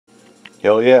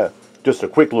Hell yeah. Just a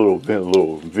quick little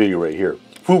video right here.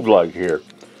 Food vlog here.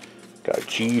 Got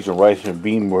cheese and rice and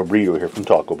bean burrito here from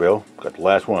Taco Bell. Got the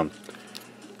last one.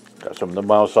 Got some of the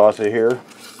mild salsa here.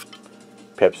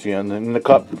 Pepsi in the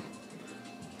cup.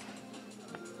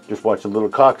 Just watching little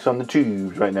cocks on the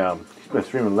tubes right now. He's been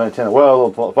streaming late 10.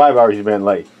 Well, 5 hours he's been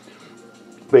late.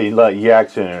 But he's like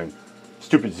Jackson and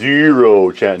Stupid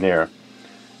Zero chatting there.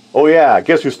 Oh yeah,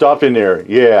 guess who stopped in there?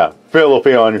 Yeah, fellow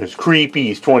fan on his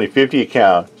Creepy's 2050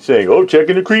 account saying, "Oh,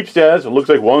 checking the creep stats. It looks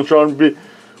like one's trying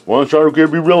to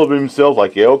be relevant himself."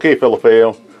 Like, yeah, okay, fellow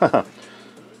fail.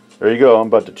 There you go. I'm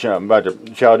about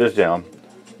to chow this down.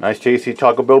 Nice tasty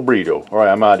Taco Bell burrito. All right,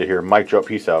 I'm out of here. Mic drop.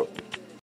 Peace out.